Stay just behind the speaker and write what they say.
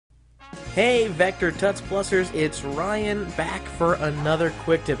Hey, Vector Tuts Plusers, it's Ryan back for another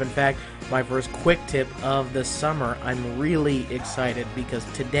quick tip. In fact, my first quick tip of the summer. I'm really excited because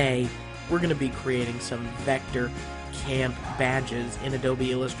today we're going to be creating some Vector Camp badges in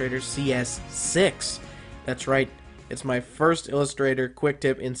Adobe Illustrator CS6. That's right, it's my first Illustrator quick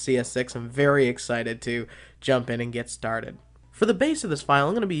tip in CS6. I'm very excited to jump in and get started. For the base of this file,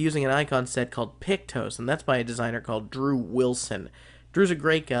 I'm going to be using an icon set called Pictos, and that's by a designer called Drew Wilson. Drew's a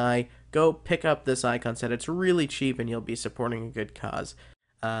great guy. Go pick up this icon set. It's really cheap and you'll be supporting a good cause.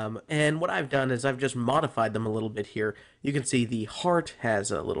 And what I've done is I've just modified them a little bit here. You can see the heart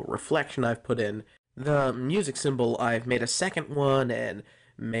has a little reflection I've put in. The music symbol, I've made a second one and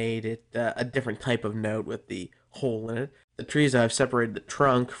made it a different type of note with the hole in it. The trees, I've separated the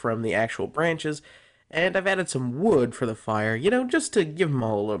trunk from the actual branches. And I've added some wood for the fire, just to give them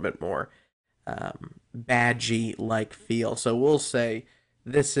all a little bit more badgy-like feel. So we'll say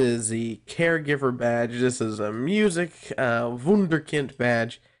this is the caregiver badge. This is a music wunderkind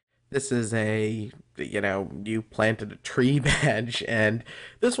badge. This is a, you planted a tree badge. And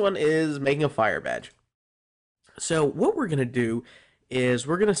this one is making a fire badge. So what we're going to do is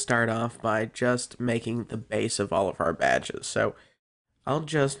we're going to start off by just making the base of all of our badges. So I'll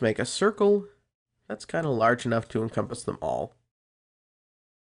just make a circle that's kind of large enough to encompass them all.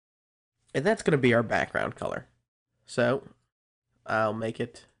 And that's going to be our background color. So I'll make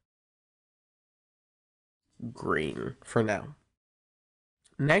it green for now.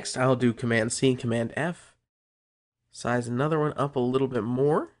 Next, I'll do Command C and Command F. Size another one up a little bit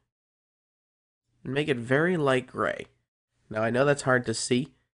more. And make it very light gray. Now, I know that's hard to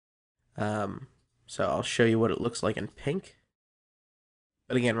see. So I'll show you what it looks like in pink.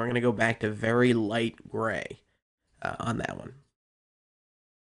 But again, we're going to go back to very light gray on that one.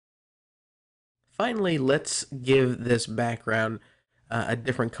 Finally, let's give this background a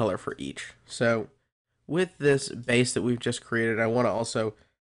different color for each. So with this base that we've just created, I want to also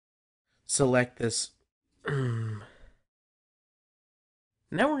select this. Now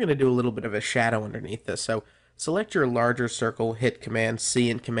we're going to do a little bit of a shadow underneath this. So select your larger circle, hit Command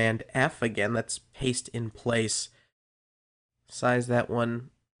C and Command F. Again, that's paste in place. Size that one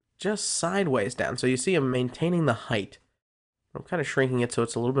just sideways down. So you see I'm maintaining the height. I'm kind of shrinking it so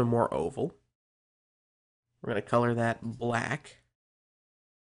it's a little bit more oval. We're going to color that black.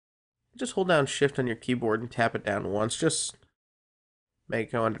 Just hold down Shift on your keyboard and tap it down once. Just make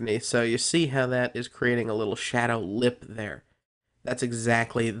it go underneath. So you see how that is creating a little shadow lip there. That's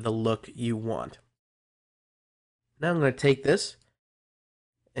exactly the look you want. Now I'm going to take this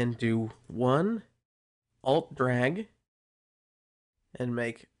and do one, Alt drag, and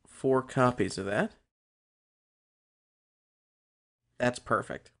make 4 copies of that. That's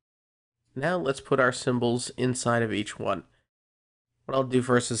perfect. Now let's put our symbols inside of each one. What I'll do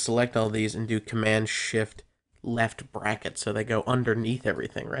first is select all these and do Command Shift left bracket so they go underneath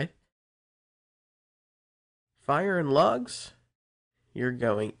everything, right? Fire and logs, you're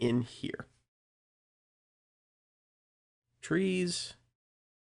going in here. Trees,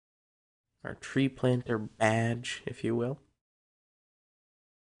 our tree planter badge, if you will.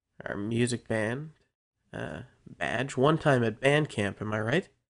 Our music band badge. One time at band camp, am I right?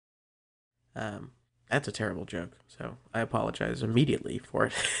 That's a terrible joke, so I apologize immediately for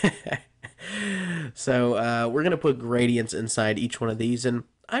it. So we're going to put gradients inside each one of these, and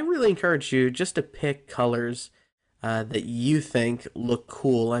I really encourage you just to pick colors that you think look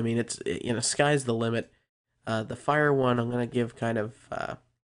cool. I mean, it's, sky's the limit. The fire one I'm going to give kind of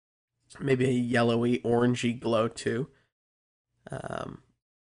maybe a yellowy, orangey glow to.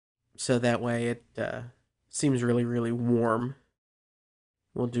 So that way it seems really, really warm.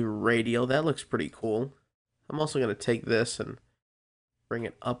 We'll do radial. That looks pretty cool. I'm also going to take this and bring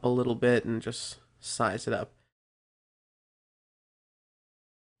it up a little bit and just size it up.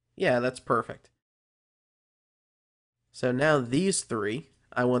 Yeah, that's perfect. So now these three,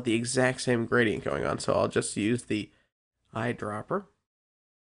 I want the exact same gradient going on, so I'll just use the eyedropper.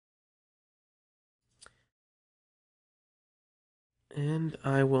 And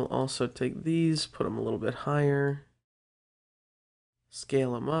I will also take these, put them a little bit higher.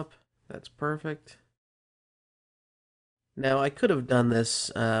 Scale them up. That's perfect. Now, I could have done this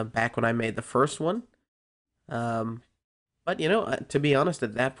back when I made the first one. But, to be honest,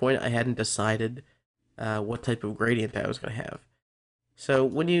 at that point, I hadn't decided what type of gradient I was going to have. So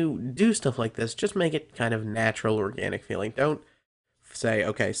when you do stuff like this, just make it kind of natural, organic feeling. Don't say,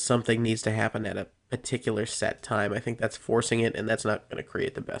 okay, something needs to happen at a particular set time. I think that's forcing it, and that's not going to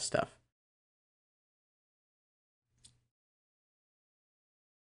create the best stuff.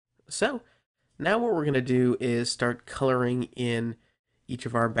 So now what we're going to do is start coloring in each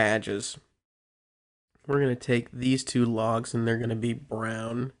of our badges. We're going to take these two logs and they're going to be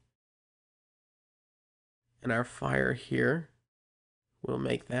brown. And our fire here, we'll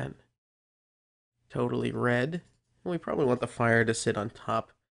make that totally red. And we probably want the fire to sit on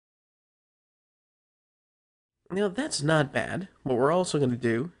top. Now that's not bad. What we're also going to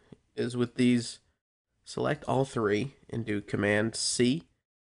do is with these, select all three and do Command C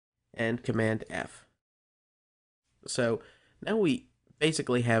and Command F. So now we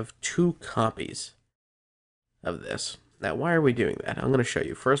basically have two copies of this. Now why are we doing that? I'm going to show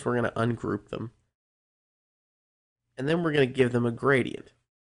you. First we're going to ungroup them. And then we're going to give them a gradient.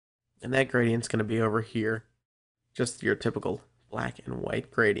 And that gradient's going to be over here. Just your typical black and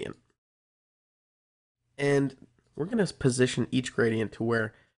white gradient. And we're going to position each gradient to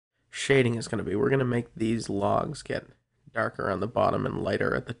where shading is going to be. We're going to make these logs get darker on the bottom and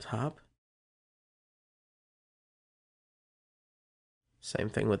lighter at the top. Same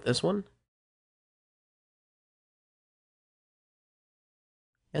thing with this one.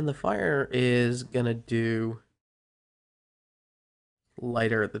 And the fire is going to do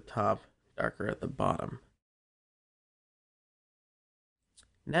lighter at the top, darker at the bottom.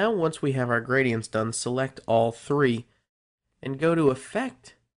 Now once we have our gradients done, select all three and go to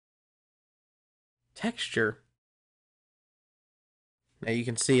Effect, Texture. Now you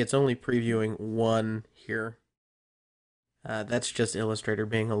can see it's only previewing one here. That's just Illustrator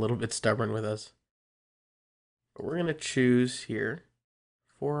being a little bit stubborn with us. But we're going to choose here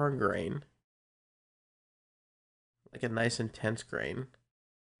for our grain, like a nice intense grain.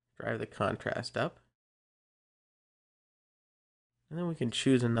 Drive the contrast up. And then we can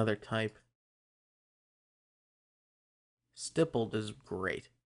choose another type. Stippled is great.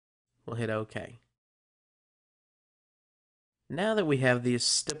 We'll hit OK. Now that we have the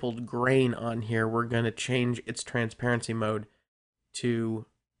stippled grain on here, we're going to change its transparency mode to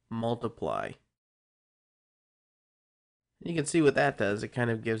multiply. And you can see what that does. It kind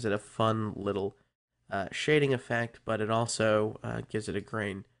of gives it a fun little shading effect, but it also gives it a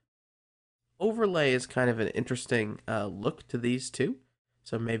grain. Overlay is kind of an interesting look to these two.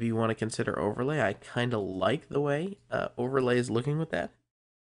 So maybe you want to consider overlay. I kind of like the way overlay is looking with that.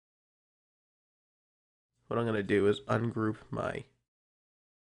 What I'm going to do is ungroup my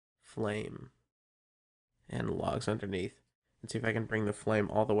flame and logs underneath and see if I can bring the flame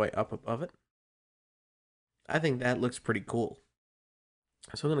all the way up above it. I think that looks pretty cool.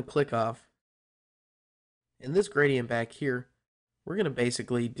 So I'm going to click off. In this gradient back here, we're going to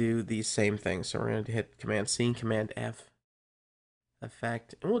basically do these same things. So we're going to hit Command C and Command F,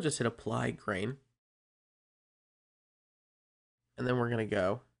 Effect, and we'll just hit Apply Grain. And then we're going to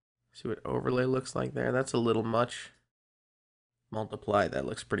go. See what overlay looks like there? That's a little much. Multiply, that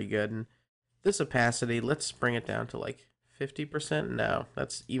looks pretty good. And this opacity, let's bring it down to like 50%. No,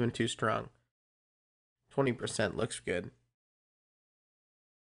 that's even too strong. 20% looks good.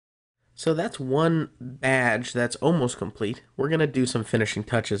 So that's one badge that's almost complete. We're going to do some finishing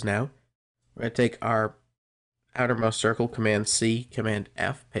touches now. We're going to take our outermost circle, Command C, Command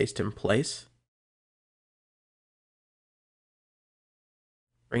F, paste in place.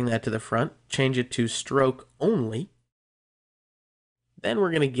 Bring that to the front, change it to stroke only. Then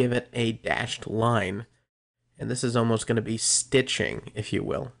we're going to give it a dashed line. And this is almost going to be stitching, if you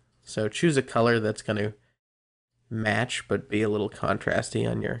will. So choose a color that's going to match but be a little contrasty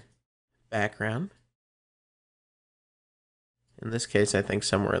on your background. In this case, I think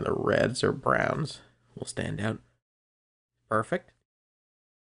somewhere in the reds or browns will stand out. Perfect.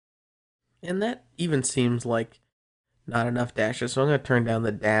 And that even seems like not enough dashes, so I'm going to turn down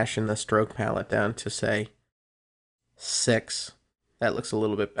the dash in the stroke palette down to, say, 6. That looks a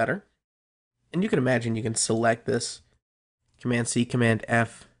little bit better. And you can imagine you can select this, Command C, Command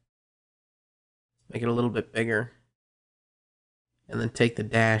F, make it a little bit bigger, and then take the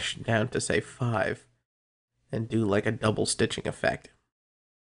dash down to, say, 5, and do like a double stitching effect.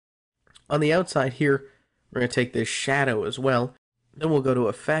 On the outside here, we're going to take this shadow as well. Then we'll go to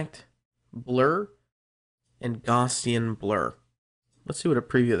Effect, Blur, and Gaussian Blur. Let's see what a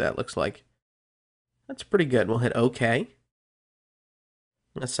preview of that looks like. That's pretty good. We'll hit OK.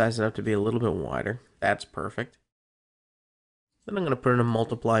 Let's size it up to be a little bit wider. That's perfect. Then I'm going to put it in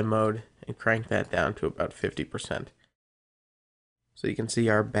multiply mode and crank that down to about 50%. So you can see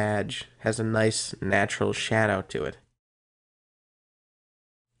our badge has a nice natural shadow to it.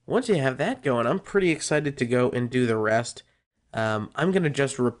 Once you have that going, I'm pretty excited to go and do the rest. I'm going to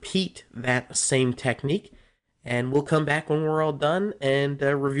just repeat that same technique, and we'll come back when we're all done and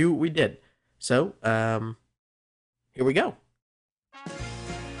review what we did. So, here we go.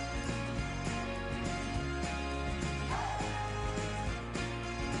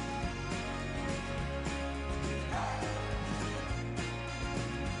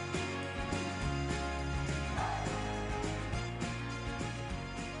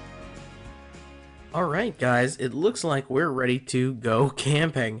 Alright, guys, it looks like we're ready to go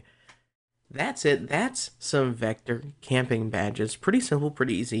camping. That's it. That's some vector camping badges. Pretty simple,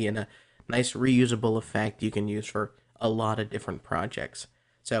 pretty easy, and a nice reusable effect you can use for a lot of different projects.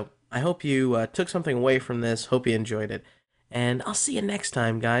 So, I hope you took something away from this. Hope you enjoyed it. And I'll see you next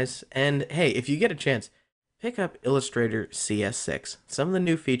time, guys. And hey, if you get a chance, pick up Illustrator CS6. Some of the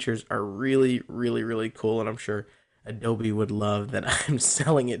new features are really, really, really cool, and I'm sure Adobe would love that I'm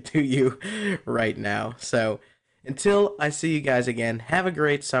selling it to you right now. So, until I see you guys again, have a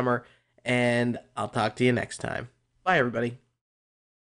great summer, and I'll talk to you next time. Bye, everybody.